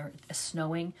snowman or a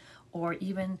snowing or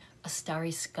even a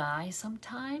starry sky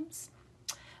sometimes,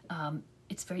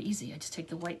 it's very easy. I just take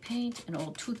the white paint, an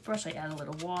old toothbrush, I add a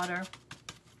little water.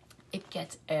 It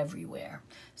gets everywhere.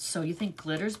 So you think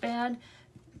glitter's bad?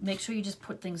 Make sure you just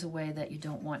put things away that you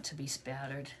don't want to be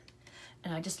spattered.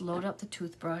 And I just load up the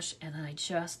toothbrush and I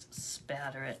just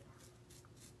spatter it.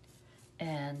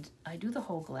 And I do the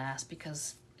whole glass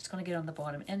because it's going to get on the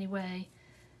bottom anyway.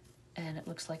 And it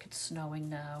looks like it's snowing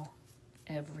now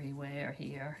everywhere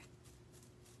here.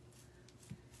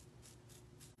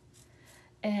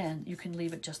 And you can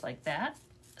leave it just like that.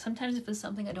 Sometimes if there's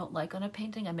something I don't like on a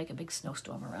painting, I make a big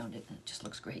snowstorm around it and it just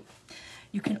looks great.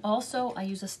 You can also, I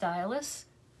use a stylus,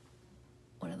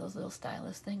 one of those little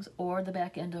stylus things, or the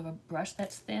back end of a brush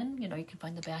that's thin. You know, you can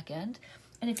find the back end.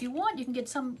 And if you want, you can get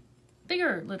some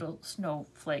bigger little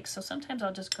snowflakes. So sometimes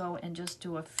I'll just go and just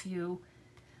do a few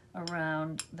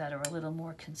around that are a little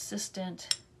more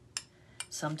consistent.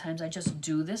 Sometimes I just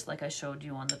do this like I showed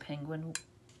you on the penguin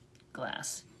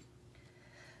glass.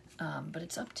 But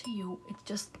it's up to you.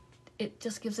 It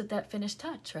just gives it that finished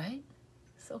touch, right?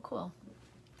 So cool.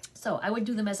 So I would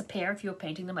do them as a pair. If you were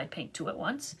painting them, I'd paint two at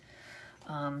once.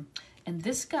 And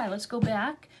this guy, let's go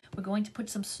back. We're going to put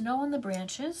some snow on the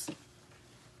branches.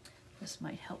 This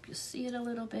might help you see it a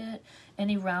little bit.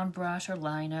 Any round brush or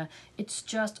liner. It's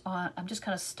just on, I'm just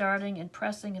kind of starting and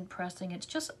pressing and pressing. It's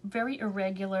just very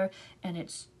irregular, and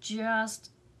it's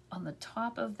just on the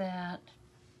top of that.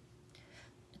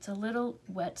 It's a little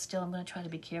wet still. I'm going to try to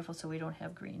be careful so we don't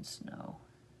have green snow.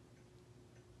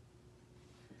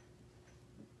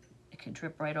 It can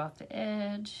drip right off the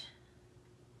edge.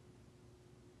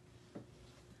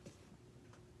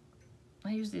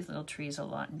 I use these little trees a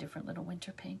lot in different little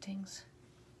winter paintings.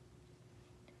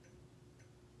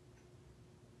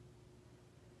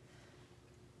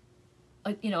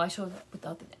 You know, I showed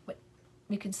without the, but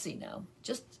you can see now.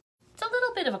 Just it's a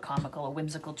little bit of a comical, a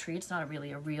whimsical tree. It's not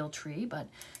really a real tree, but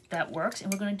that works.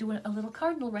 And we're going to do a little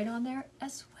cardinal right on there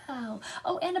as well.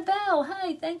 Oh, Annabelle,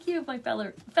 hi, thank you, my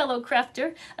fellow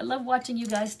crafter. I love watching you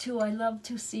guys too. I love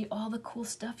to see all the cool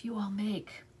stuff you all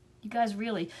make. You guys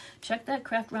really check that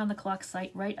Craft Round the Clock site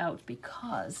right out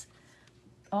because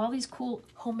all these cool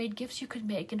homemade gifts you could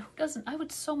make. And who doesn't? I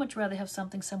would so much rather have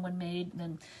something someone made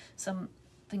than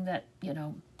something that, you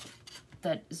know,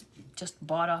 that is just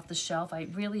bought off the shelf. I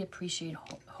really appreciate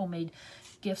homemade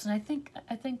gifts, and I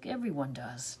think everyone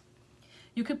does.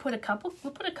 You could put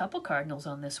we'll put a couple cardinals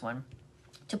on this one.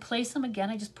 To place them again,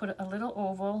 I just put a little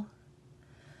oval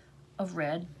of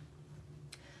red.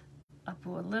 I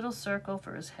put a little circle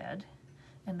for his head,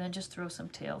 and then just throw some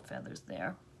tail feathers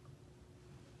there.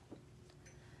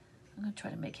 I'm going to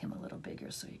try to make him a little bigger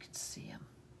so you can see him,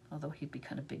 although he'd be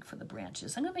kind of big for the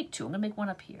branches. I'm going to make two. I'm going to make one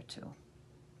up here too.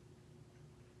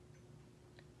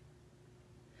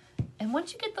 And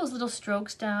once you get those little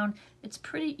strokes down, it's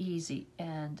pretty easy.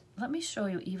 And let me show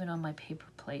you even on my paper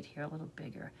plate here, a little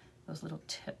bigger, those little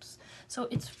tips. So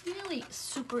it's really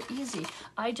super easy.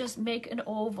 I just make an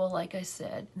oval, like I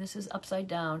said. This is upside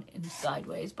down and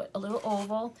sideways, but a little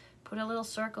oval, put a little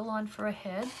circle on for a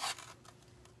head,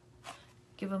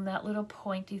 give him that little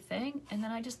pointy thing, and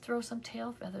then I just throw some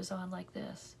tail feathers on like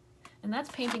this. And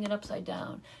that's painting it upside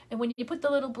down. And when you put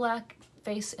the little black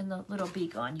face and the little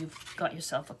beak on, you've got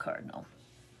yourself a cardinal.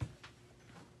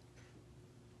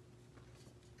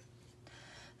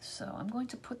 So I'm going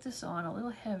to put this on a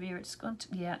little heavier. It's going to,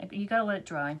 yeah, you gotta let it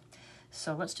dry.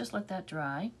 So let's just let that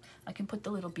dry. I can put the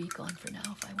little beak on for now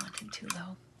if I wanted to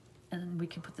though. And then we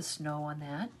can put the snow on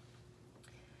that.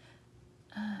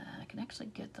 I can actually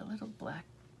get the little black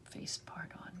face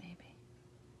part on maybe.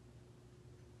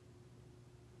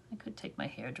 I could take my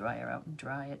hair dryer out and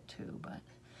dry it too, but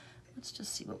let's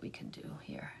just see what we can do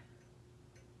here.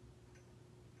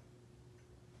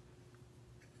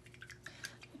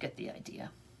 You get the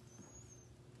idea.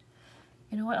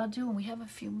 You know what I'll do when we have a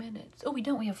few minutes? Oh, we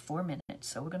don't, we have 4 minutes,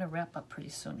 so we're gonna wrap up pretty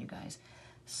soon, you guys.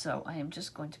 So I am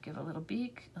just going to give a little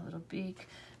beak, a little beak.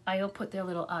 I'll put their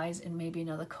little eyes and maybe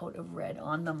another coat of red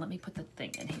on them. Let me put the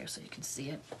thing in here so you can see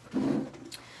it.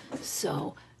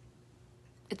 So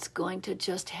it's going to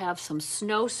just have some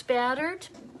snow spattered.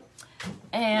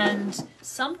 And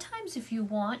sometimes if you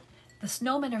want, the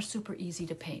snowmen are super easy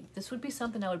to paint. This would be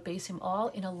something I would base him all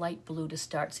in a light blue to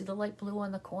start. See the light blue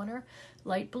on the corner?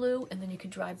 Light blue, and then you can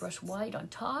dry brush white on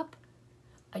top.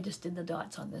 I just did the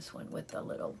dots on this one with the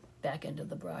little back end of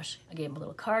the brush. I gave him a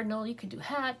little cardinal. You can do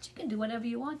hats. You can do whatever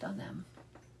you want on them.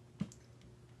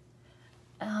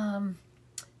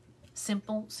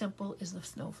 Simple is the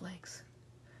snowflakes.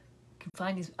 You can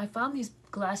find these. I found these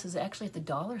glasses actually at the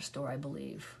dollar store, I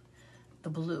believe. The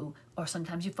blue, or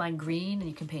sometimes you find green and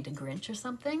you can paint a Grinch or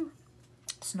something.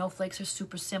 Snowflakes are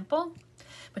super simple,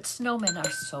 but snowmen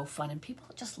are so fun and people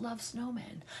just love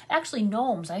snowmen. Actually,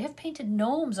 gnomes. I have painted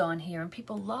gnomes on here and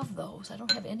people love those. I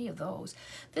don't have any of those.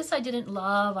 This I didn't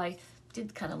love. I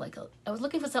did kind of like I was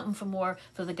looking for something for more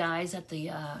for the guys at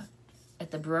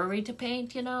the brewery to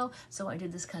paint, you know. So I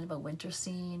did this kind of a winter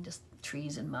scene, just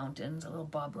trees and mountains, a little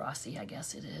Bob Rossi, I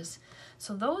guess it is.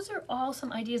 So those are all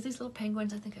some ideas. These little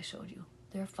penguins, I think I showed you.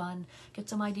 They're fun. Get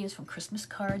some ideas from Christmas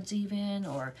cards even,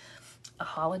 or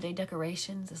holiday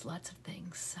decorations. There's lots of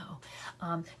things.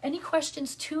 So any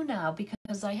questions too now,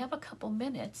 because I have a couple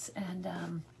minutes.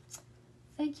 And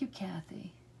thank you,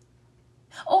 Kathy.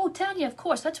 Oh, Tanya, of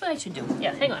course, that's what I should do.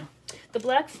 Yeah, hang on. The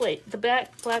black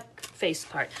face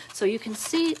part. So you can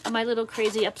see my little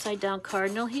crazy upside down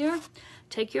cardinal here.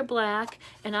 Take your black,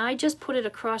 and I just put it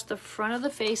across the front of the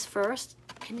face first.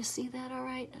 Can you see that all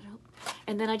right? I hope.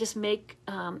 And then I just make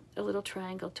a little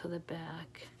triangle to the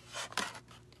back.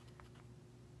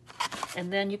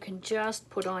 And then you can just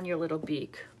put on your little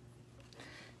beak.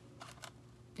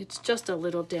 It's just a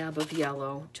little dab of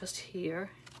yellow, just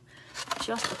here.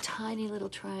 Just a tiny little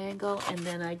triangle, and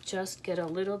then I just get a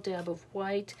little dab of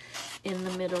white in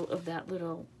the middle of that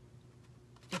little,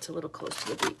 it's a little close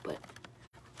to the beak, but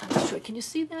I'm not sure. Can you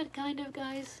see that kind of,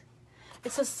 guys?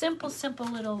 It's a simple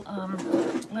little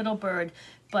little bird,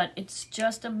 but it's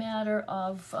just a matter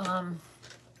of,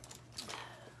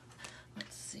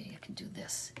 let's see, I can do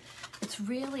this. It's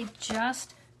really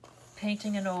just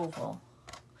painting an oval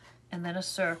and then a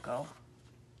circle.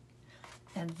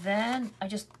 And then I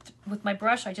just, with my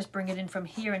brush, I just bring it in from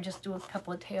here and just do a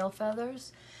couple of tail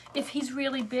feathers. If he's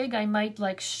really big, I might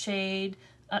like shade,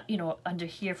 you know, under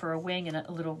here for a wing and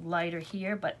a little lighter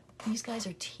here, but these guys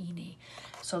are teeny.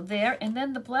 So there, and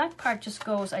then the black part just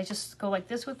goes, I just go like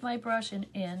this with my brush and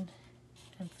in,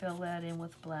 and fill that in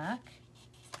with black.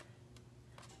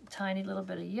 Tiny little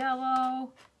bit of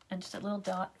yellow, and just a little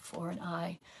dot for an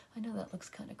eye. I know that looks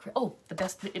kind of crazy. Oh,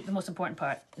 the most important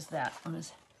part is that on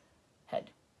his head.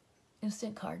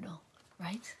 Instant cardinal,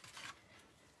 right?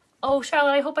 Oh,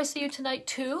 Charlotte, I hope I see you tonight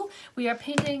too. We are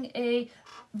painting a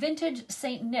vintage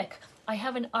Saint Nick. I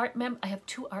have I have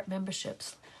 2 art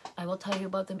memberships. I will tell you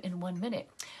about them in 1 minute.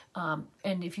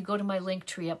 And if you go to my link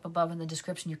tree up above in the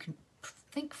description, you can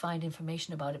find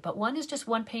information about it. But one is just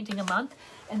 1 painting a month,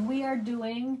 and we are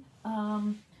doing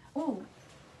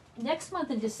next month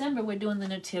in December we're doing the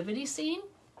nativity scene.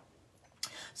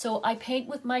 So I paint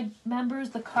with my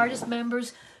members, the Cardinals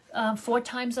members, 4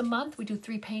 times a month. We do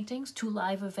 3 paintings, 2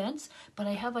 live events. But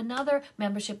I have another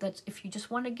membership that's if you just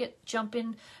want to jump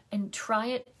in and try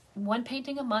it, 1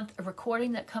 painting a month, a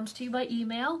recording that comes to you by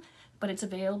email, but it's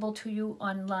available to you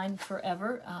online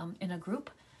forever in a group.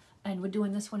 And we're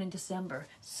doing this one in December.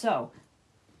 So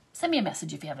send me a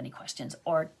message if you have any questions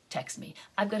or text me.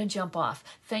 I've got to jump off.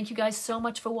 Thank you guys so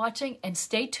much for watching, and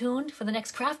stay tuned for the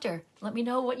next crafter. Let me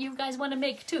know what you guys want to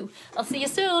make too. I'll see you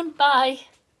soon. Bye.